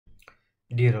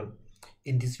Dear all,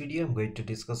 in this video I'm going to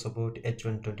discuss about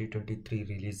H12023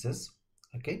 releases.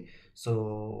 Okay,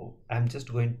 so I'm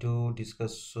just going to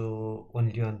discuss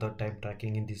only on the time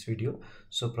tracking in this video.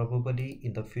 So probably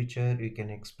in the future you can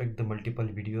expect the multiple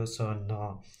videos on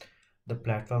the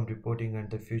platform reporting and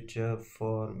the future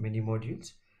for many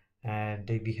modules. And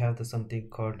we have the something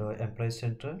called Employee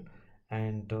Central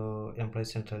and Employee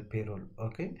Central Payroll.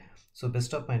 Okay, so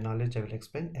best of my knowledge I will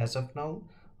explain. As of now,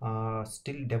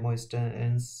 still demo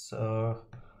instance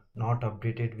not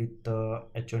updated with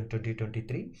H1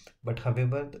 2023, but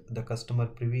however the customer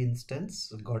preview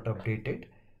instance got updated.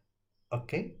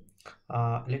 Okay,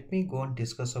 let me go and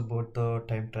discuss about the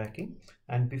time tracking.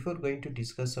 And before going to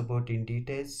discuss about in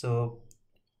details, so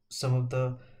some of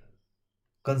the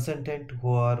consultant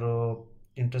who are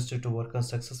interested to work on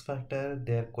SuccessFactor,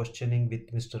 they are questioning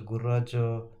with Mr. Gurraj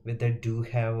whether do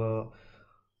have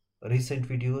recent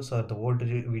videos or the old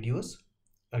videos.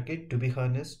 Okay, to be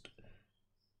honest,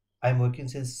 I'm working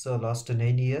since last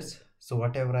 9 years, so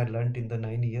whatever I learned in the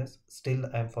 9 years, still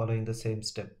I'm following the same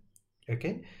step.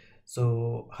 Okay,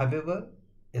 so however,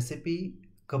 SAP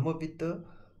come up with the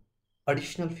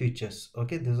additional features.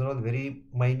 Okay, these are all very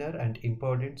minor and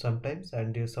important sometimes,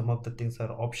 and some of the things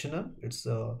are optional. It's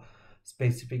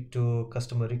specific to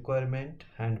customer requirement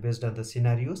and based on the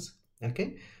scenarios.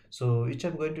 Okay, so which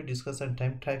I'm going to discuss on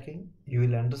time tracking. You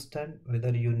will understand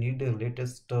whether you need the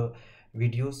latest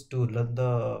videos to learn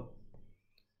the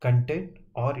content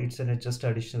or it's an just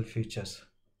additional features.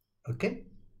 Okay,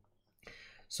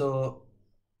 so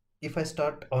if I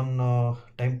start on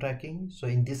time tracking, so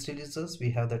in these releases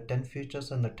we have the 10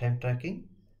 features on the time tracking.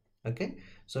 Okay,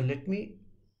 so let me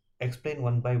explain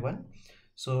one by one.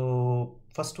 So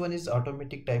first one is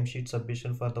automatic timesheet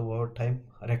submission for the overtime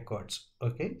records.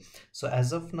 Okay, so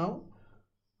as of now,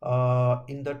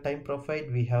 in the time profile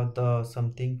we have the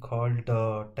something called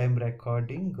time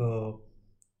recording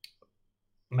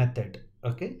method.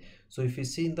 Okay, so if you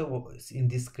see in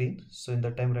this screen, so in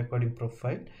the time recording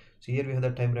profile, so here we have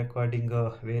the time recording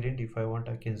variant. If I want,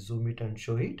 I can zoom it and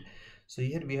show it. So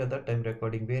here we have the time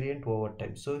recording variant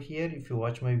overtime. So here if you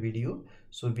watch my video,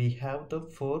 so we have the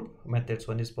four methods.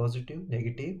 One is positive,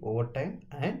 negative, overtime,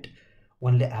 and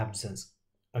only absence.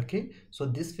 Okay, so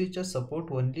this feature support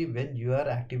only when you are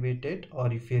activated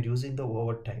or if you're using the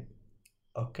overtime.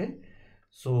 Okay,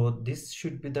 so this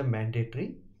should be the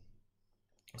mandatory.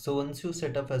 So once you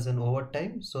set up as an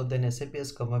overtime, so then SAP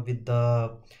has come up with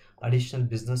the additional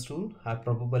business rule.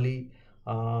 Probably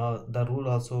the rule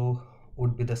also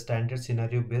would be the standard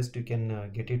scenario based. You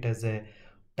can get it as a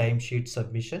timesheet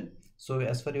submission. So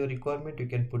as for your requirement, you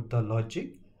can put the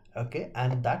logic. Okay,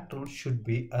 and that rule should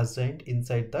be assigned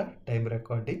inside the time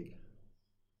recording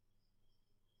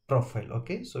profile.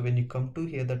 Okay, so when you come to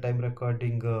here the time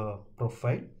recording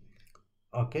profile.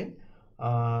 Okay,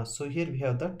 so here we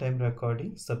have the time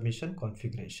recording submission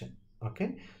configuration.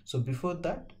 Okay, so before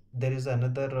that there is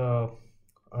another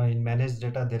in manage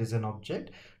data there is an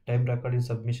object time recording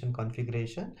submission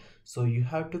configuration. So you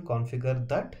have to configure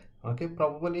that. Okay,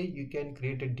 probably you can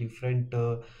create a different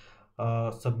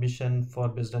submission for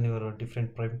based on your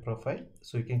different prime profile.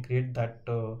 So you can create that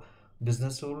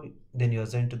business rule, then you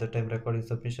assign to the time recording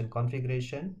submission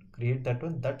configuration, create that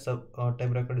one. That's a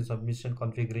time recording submission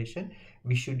configuration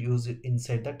we should use it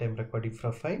inside the time recording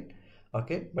profile.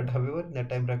 Okay, but however in the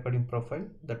time recording profile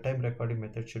the time recording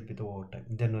method should be the overtime,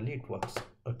 then only it works.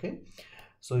 Okay,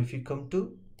 so if you come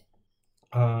to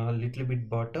little bit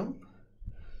bottom,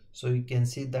 so you can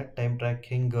see that time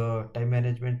tracking time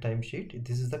management timesheet.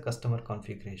 This is the customer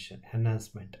configuration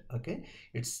enhancement. Okay,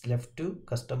 it's left to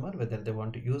customer whether they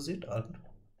want to use it or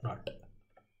not.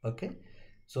 Okay,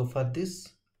 so for this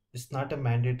it's not a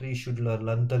mandatory you should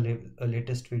learn the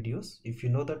latest videos. If you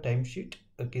know the timesheet,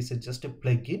 okay, so just a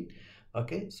plugin.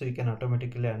 Okay, so you can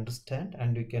automatically understand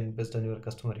and you can based on your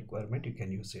customer requirement you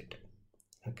can use it.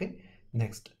 Okay,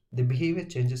 next the behavior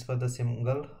changes for the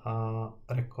single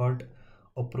record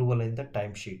approval in the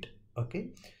timesheet.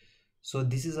 Okay, so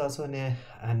this is also an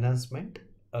enhancement.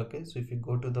 Okay, so if you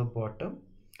go to the bottom,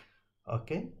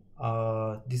 okay,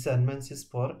 this enhancement is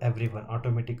for everyone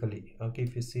automatically. Okay,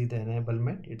 if you see the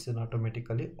enablement, it's an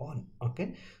automatically on.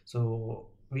 Okay,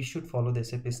 so we should follow the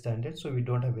SAP standard, so we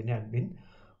don't have any admin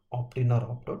opt-in or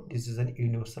opt-out. This is an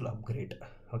universal upgrade.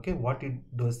 Okay, what it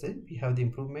does is we have the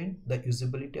improvement the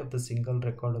usability of the single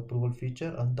record approval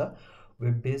feature on the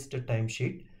web-based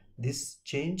timesheet. This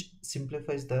change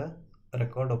simplifies the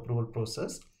record approval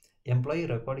process. Employee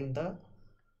recording the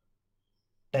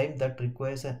time that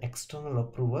requires an external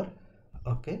approver.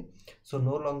 Okay, so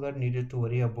no longer needed to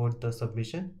worry about the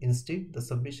submission. Instead the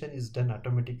submission is done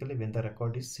automatically when the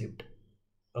record is saved.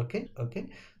 Okay,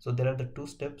 so there are the two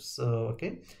steps.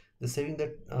 Okay, the saving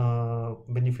the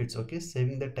benefits, okay,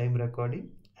 saving the time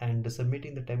recording and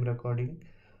submitting the time recording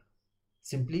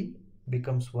simply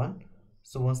becomes one.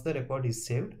 So once the record is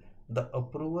saved, the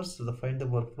approvers find the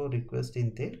workflow request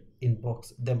in their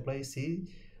inbox. The employees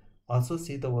also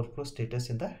see the workflow status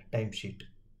in the timesheet.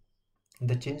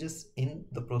 The changes in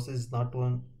the process is not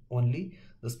only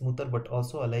the smoother but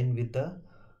also align with the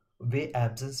way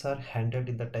absence are handled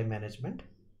in the time management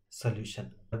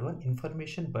solution. Third one,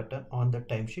 information button on the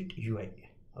timesheet UI.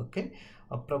 Okay,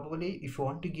 probably if you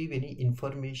want to give any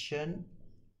information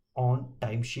on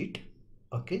timesheet,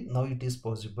 okay, now it is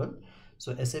possible.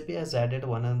 So SAP has added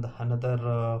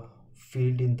another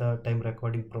field in the time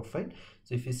recording profile.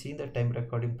 So if you see the time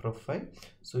recording profile,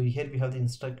 so here we have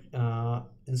the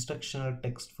instructional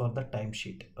text for the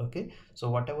timesheet. Okay, so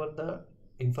whatever the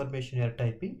information you are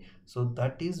typing, so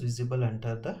that is visible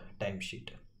under the timesheet.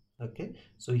 Okay,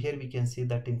 so here we can see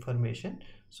that information.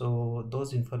 So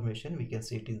those information we can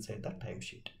see it inside the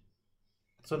timesheet.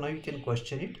 So now you can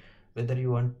question it whether you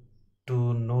want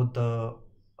to know the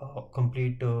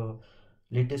complete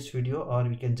latest video, or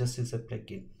we can just use a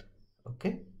plugin.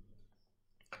 Okay,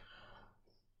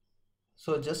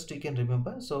 so just you can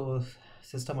remember, so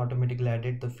system automatically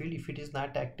added the field. If it is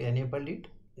not enabled it,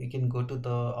 you can go to the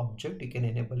object, you can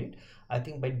enable it. I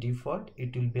think by default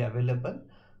it will be available.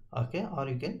 Okay, or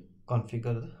you can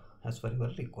configure as per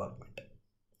your requirement.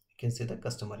 You can see the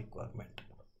customer requirement.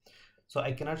 So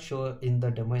I cannot show in the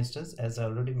demo instance, as I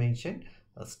already mentioned.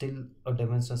 Still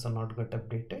demo instance are not got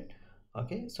updated.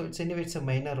 Okay, so it's anyway, it's a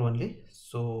minor only.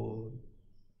 So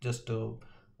just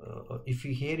if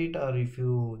you hear it, or if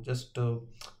you just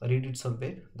read it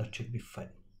somewhere, that should be fine.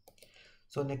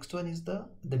 So next one is the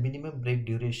minimum break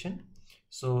duration.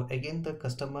 So again, the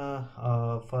customer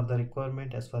for the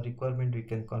requirement, as for requirement we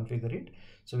can configure it.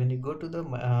 So when you go to the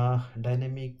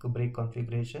dynamic break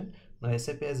configuration, now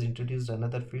SAP has introduced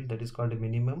another field that is called a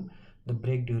minimum the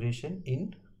break duration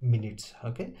in minutes.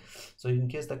 Okay, so in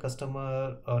case the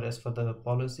customer, or as for the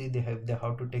policy, they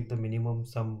have to take the minimum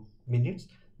some minutes,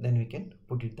 then we can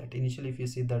put it that. Initially, if you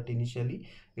see that initially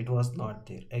it was not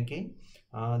there. Again,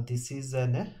 this is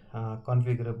an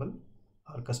configurable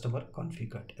or customer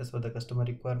configured as per the customer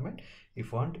requirement.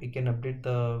 If want, you can update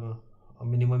the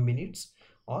minimum minutes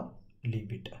or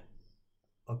leave it.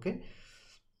 Okay,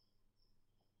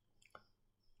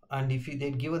 and if you they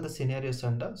given the scenarios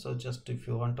under, so just if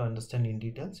you want to understand in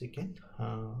details, you can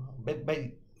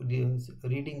by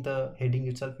reading the heading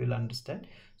itself you'll understand.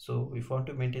 So if you want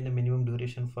to maintain the minimum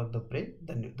duration for the break,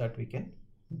 then that we can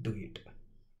do it.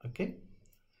 Okay,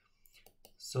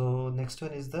 so next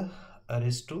one is the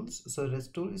rest tools. So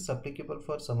rest tool is applicable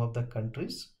for some of the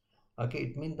countries. Okay,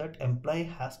 it means that employee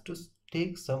has to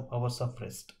take some hours of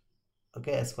rest.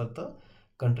 Okay, as for the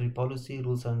country policy,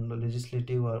 rules and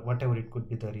legislative, or whatever it could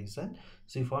be the reason.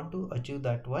 So if you want to achieve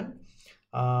that one,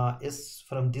 is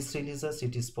from this releases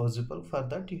it is possible. For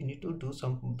that you need to do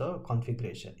some of the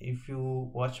configuration. If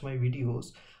you watch my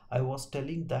videos, I was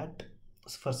telling that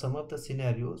for some of the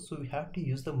scenarios, so we have to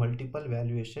use the multiple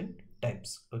valuation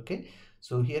types. Okay,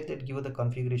 so here that give the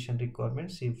configuration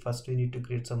requirements. See, first we need to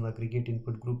create some aggregate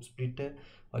input group splitter.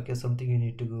 Okay, something you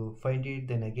need to go find it,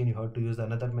 then again you have to use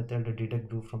another method to deduct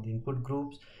group from the input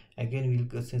groups. Again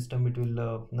will system it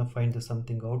will find the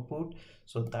something output,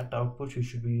 so that output you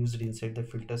should be used inside the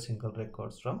filter single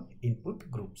records from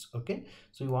input groups. Okay,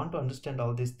 so you want to understand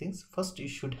all these things, first you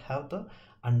should have the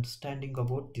understanding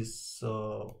about this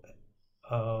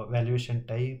valuation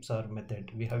types or method.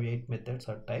 We have 8 methods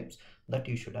or types that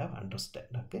you should have understand.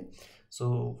 Okay,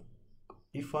 so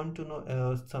if you want to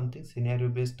know something scenario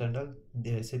based and all,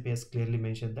 the SAP has clearly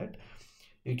mentioned that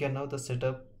you can now the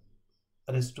setup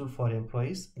rest tool for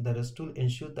employees. The rest tool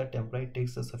ensures that employee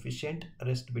takes a sufficient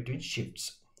rest between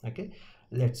shifts. Okay,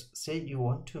 let's say you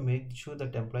want to make sure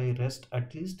that employee rest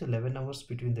at least 11 hours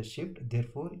between the shift.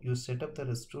 Therefore you set up the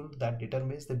rest tool that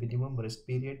determines the minimum rest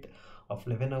period of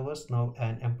 11 hours. Now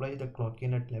an employee the clock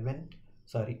in at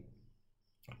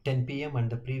 10 p.m. and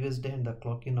the previous day, and the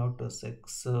clock in out to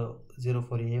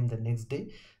 6:04 a.m. the next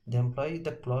day. The employee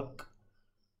the clock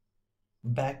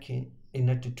back in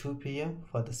at 2 p.m.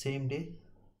 for the same day,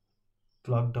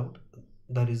 clocked out.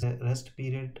 There is a rest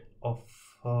period of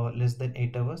less than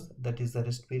 8 hours. That is the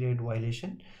rest period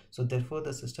violation. So therefore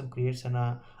the system creates an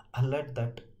alert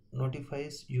that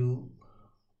notifies you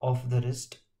of the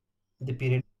rest the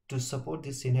period. To support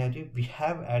this scenario, we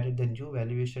have added the new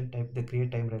valuation type, the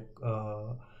create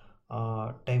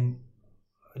time.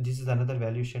 This is another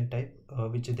valuation type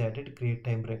which they added, create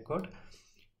time record.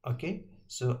 Okay,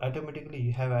 So automatically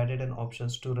you have added an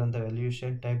options to run the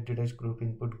valuation type detach group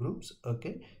input groups,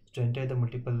 okay, to enter the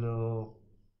multiple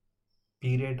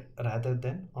period rather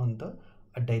than on the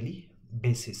a daily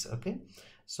basis. Okay,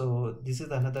 so this is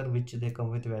another which they come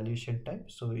with valuation type,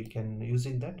 so we can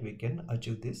using that we can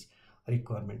achieve this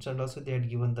requirements. And also they had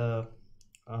given the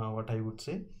what I would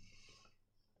say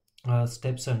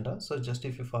steps under, so just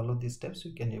if you follow these steps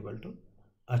you can able to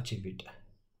achieve it.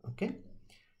 Okay,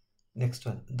 next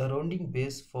one, the rounding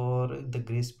base for the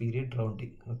grace period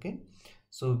rounding. Okay,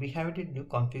 so we have a new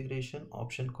configuration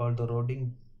option called the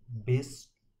rounding base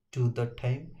to the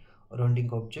time rounding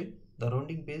object. The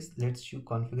rounding base lets you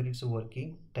configure its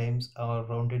working times are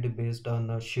rounded based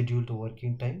on a scheduled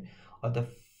working time or the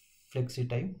flexi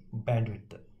time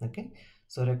bandwidth. Okay,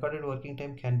 so recorded working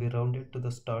time can be rounded to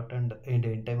the start and end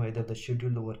time, either the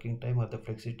scheduled working time or the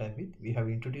flexi time width. We have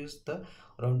introduced the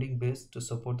rounding base to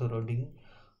support the rounding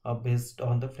based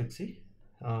on the flexi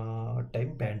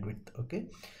time bandwidth. Okay,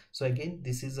 so again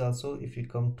this is also, if you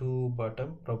come to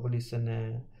bottom, probably it's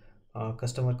an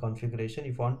customer configuration.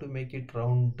 If you want to make it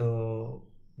round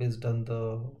based on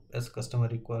the as customer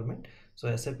requirement,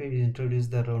 so SAP will introduce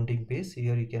the rounding base.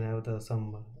 Here you can have the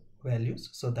some values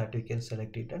so that you can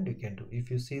select it and you can do.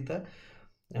 If you see the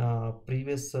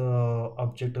previous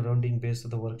object rounding based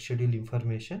on the work schedule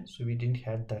information, so we didn't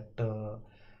have that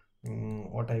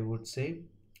what I would say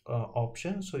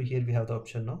option. So here we have the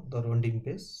option of the rounding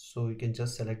base, so you can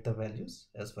just select the values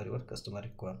as per your customer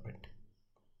requirement.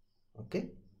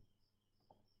 Okay,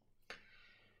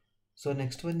 so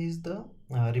next one is the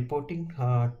reporting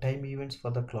time events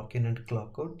for the clock in and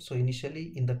clock out. So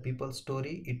initially in the people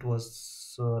story it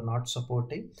was not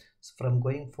supporting. So from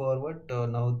going forward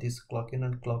now this clock in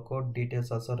and clock out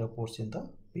details also reports in the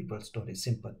people story.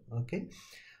 Simple. Okay,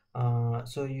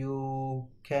 so you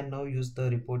can now use the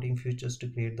reporting features to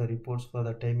create the reports for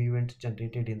the time event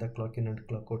generated in the clock in and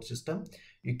clock out system.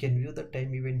 You can view the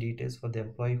time event details for the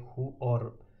employee who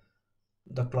are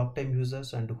the clock time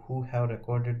users and who have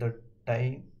recorded the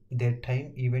time their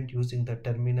time event using the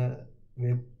terminal,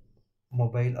 web,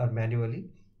 mobile or manually.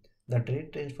 The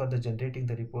date range for the generating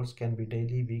the reports can be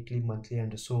daily, weekly, monthly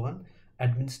and so on.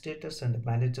 Administrators and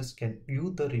managers can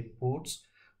view the reports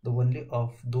the only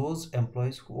of those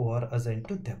employees who are assigned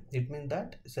to them. It means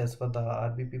that as for the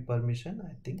RBP permission,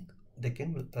 I think they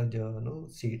can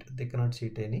see it. They cannot see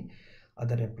it any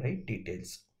other employee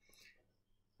details.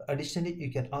 Additionally,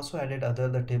 you can also add other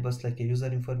the tables like user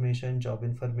information, job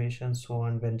information, so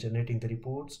on when generating the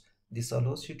reports. This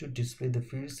allows you to display the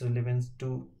fields relevant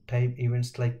to time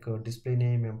events like display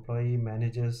name, employee,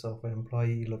 managers of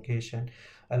employee, location.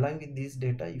 Along with this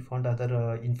data, you found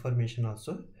other information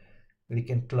also we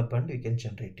can club and we can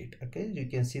generate it. Okay, you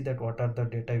can see that what are the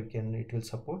data you can, it will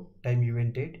support time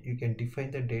event date. You can define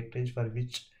the date range for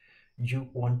which you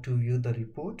want to view the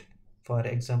report. For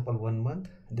example, 1 month,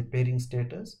 the pairing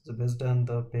status, so based on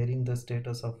the pairing the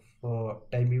status of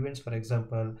time events. For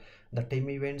example, the time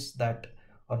events that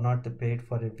are not paid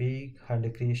for a week and a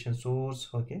creation source.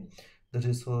 Okay, the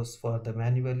resource for the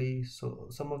manually, so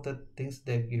some of the things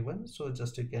they're given, so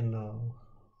just you can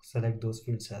select those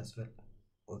fields as well.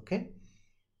 Okay,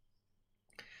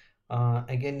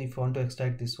 again if you want to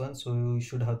extract this one, so you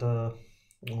should have the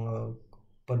uh,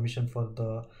 permission for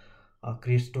the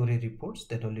create story reports,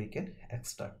 then only you can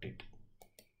extract it.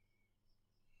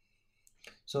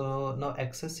 So now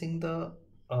accessing the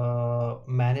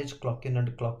manage clock in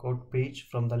and clock out page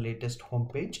from the latest home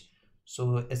page.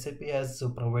 So SAP has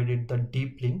provided the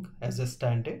deep link as a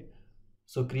standard,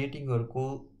 so creating your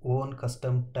own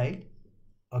custom tile.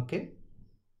 Okay,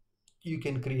 you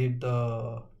can create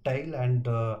the tile and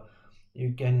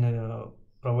you can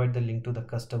provide the link to the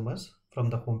customers from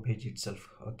the home page itself.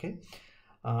 Okay,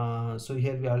 so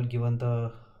here we are given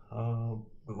the uh,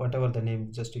 whatever the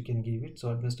name, just you can give it.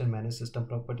 So administer manage system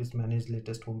properties, manage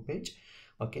latest home page.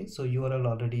 Okay, so URL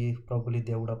already probably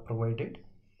they would have provided.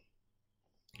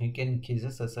 You can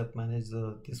cases as a manage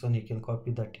this one, you can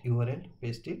copy that URL,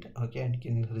 paste it. Okay, and you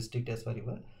can restrict as per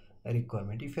your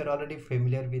requirement. If you're already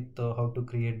familiar with how to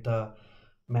create the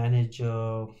manage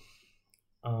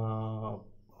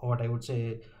what I would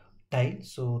say tile,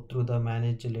 so through the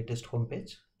manage latest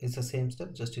homepage, it's the same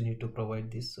step, just you need to provide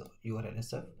this URL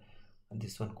SF and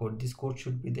this one code. This code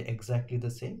should be the exactly the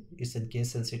same, it's in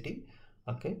case sensitive.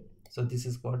 Okay, so this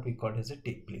is what we call as a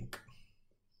Deeplink.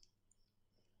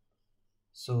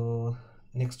 So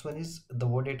next one is the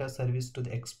OData service to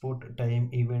the export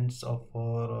time events of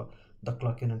the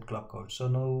clock in and clock out. So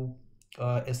now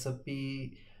SAP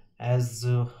has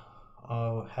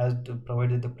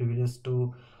provided the privilege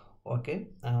to Okay,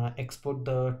 export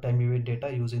the time event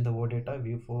data using the word data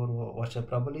view for washer.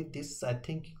 Probably this, I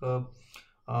think,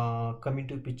 come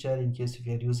into picture in case if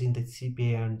you are using the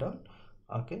CPA and all.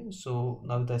 Okay, so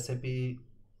now the SAP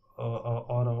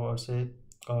or say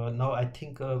now I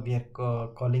think we are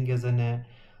calling as an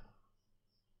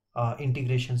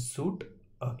integration suite.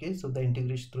 Okay, so the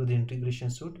integration, through the integration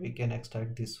suite we can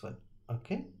extract this one.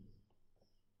 Okay,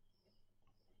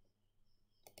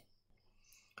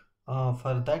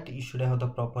 for that you should have the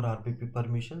proper RBP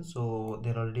permission, so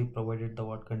they're already provided the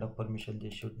what kind of permission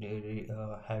they should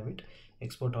have it.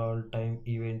 Export all time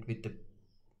event with the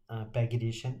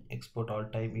pagination, export all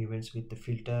time events with the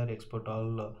filter, export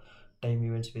all time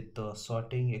events with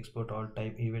sorting, export all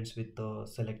time events with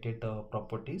selected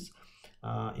properties.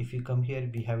 If you come here,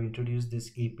 we have introduced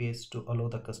this APIs to allow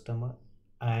the customer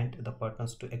and the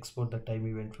partners to export the time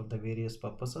event from the various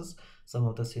purposes. Some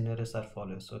of the scenarios are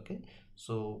follows. Okay,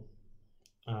 so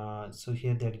so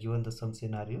here they are given the some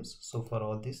scenarios. So for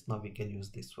all this, now we can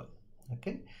use this one.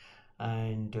 Okay,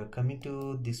 and coming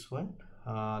to this one,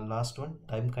 last one,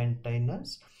 time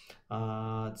containers.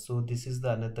 So this is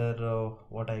the another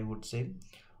what I would say,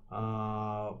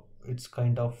 it's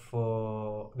kind of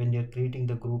when you're creating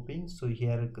the grouping, so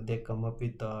here they come up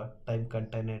with the time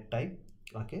container type.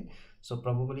 Okay, so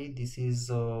probably this is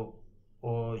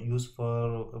used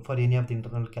for any of the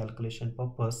internal calculation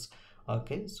purpose.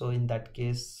 Okay, so in that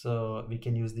case we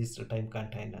can use these time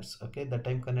containers. Okay, the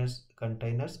time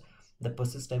containers, the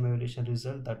persist time evaluation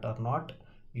result that are not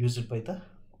used by the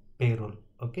payroll.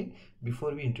 Okay,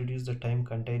 before we introduce the time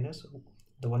containers,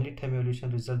 the only time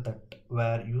evaluation result that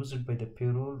were used by the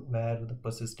payroll were the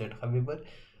persisted. However,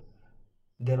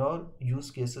 there are use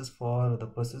cases for the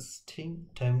persisting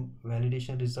time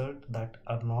validation result that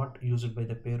are not used by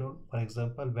the payroll. For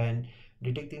example, when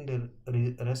detecting the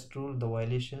rest rule, the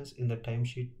violations in the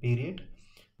timesheet period.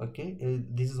 Okay,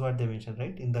 this is what they mentioned,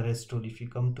 right? In the rest rule, if you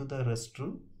come to the rest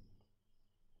rule,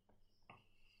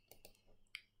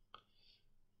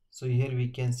 so here we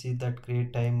can see that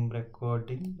create time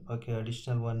recording. Okay,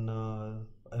 additional one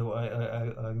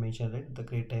I mentioned, right, the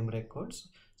create time records.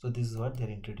 So this is what they're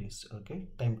introduced. Okay,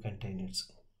 time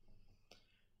containers.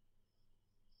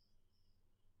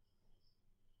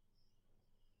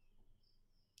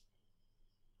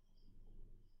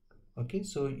 Okay,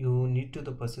 so you need to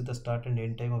persist the start and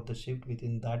end time of the shift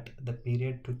within that the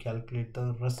period to calculate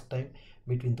the rest time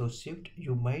between those shift.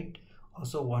 You might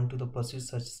also want to persist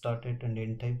such start and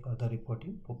end time for the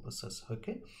reporting purposes.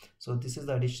 Okay, so this is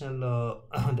the additional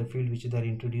the field which they are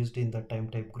introduced in the time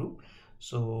type group.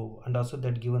 So and also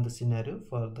that given the scenario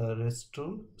for the rest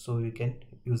rule, so you can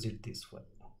use it this way.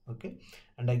 Okay,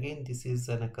 and again this is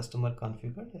a customer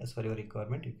configured as per your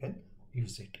requirement, you can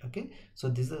use it. Okay, so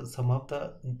these are some of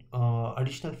the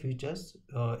additional features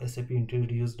SAP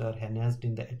introduced or enhanced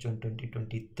in the H1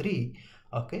 2023.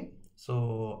 Okay,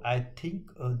 so I think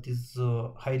this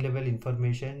high level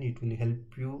information, it will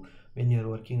help you when you're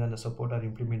working on a support or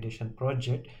implementation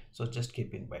project, so just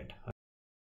keep in mind.